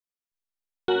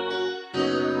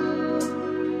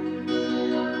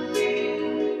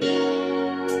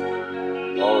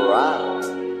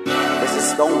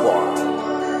dongdong.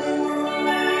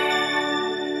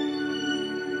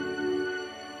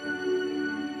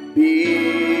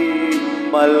 Be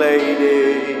my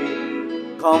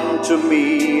lady, come to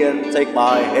me and take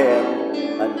my hand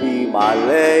and be my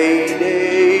lady.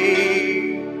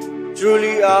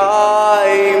 Truly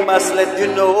I must let you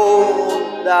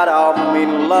know that I'm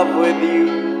in love with you.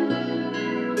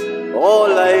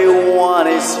 All I want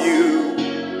is you,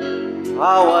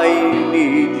 how I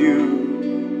need you.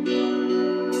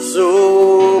 So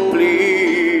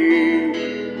please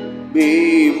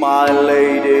be my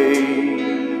lady.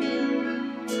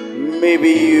 Maybe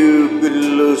you could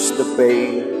lose the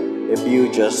pain if you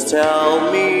just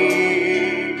tell me.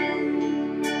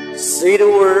 Say the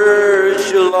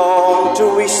words you long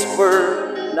to whisper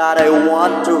that I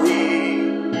want to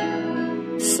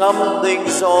hear.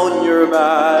 Something's on your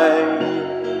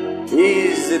mind.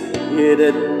 Is it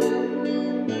hidden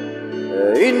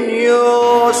in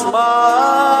your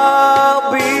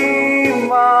smile? Be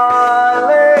my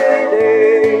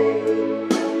lady.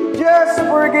 Just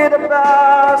forget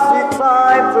about the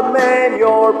time to mend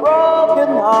your broken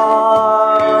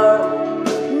heart.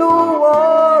 No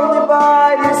one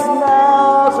divide us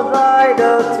now, so dry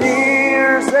the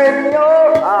tears in your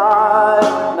eyes.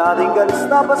 Nothing can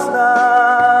stop us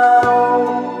now.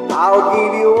 I'll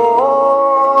give you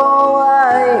all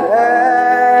I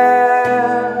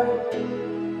have.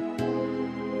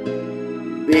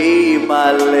 Be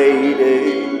my lady.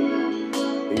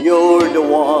 You're the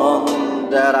one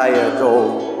that I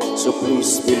adore, so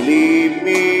please believe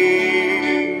me.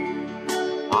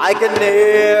 I can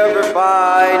never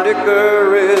find the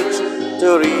courage to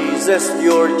resist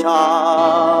your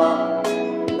charm.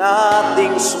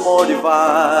 Nothing's more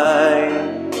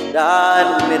divine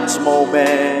than its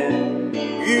moment.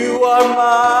 You are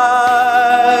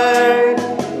mine.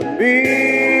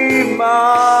 Be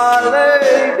my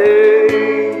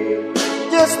lady.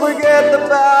 Just forget the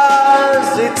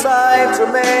past. It's time to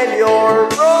mend your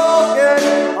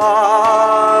broken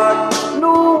heart.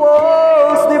 No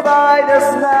walls divide us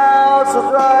now, so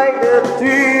dry the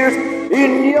tears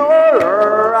in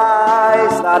your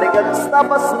eyes. Nothing can stop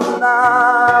us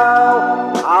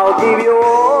now. I'll give you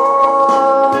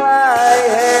all I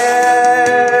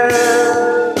have.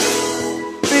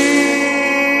 Be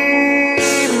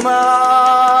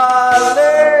my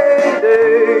lady.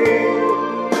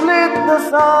 Let the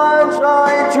sun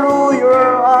shine through your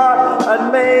heart and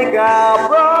make a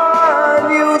brand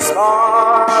new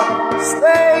start.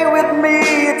 Stay with me,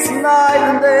 it's night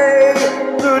and day,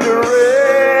 through the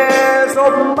rest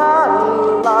of my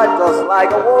life, just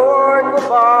like a work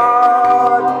of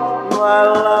art. My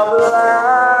love will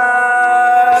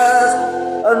last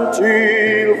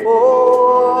until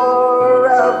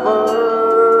forever.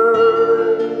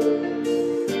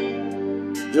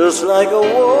 Just like a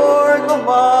work of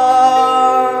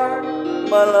art,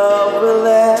 my love will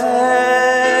last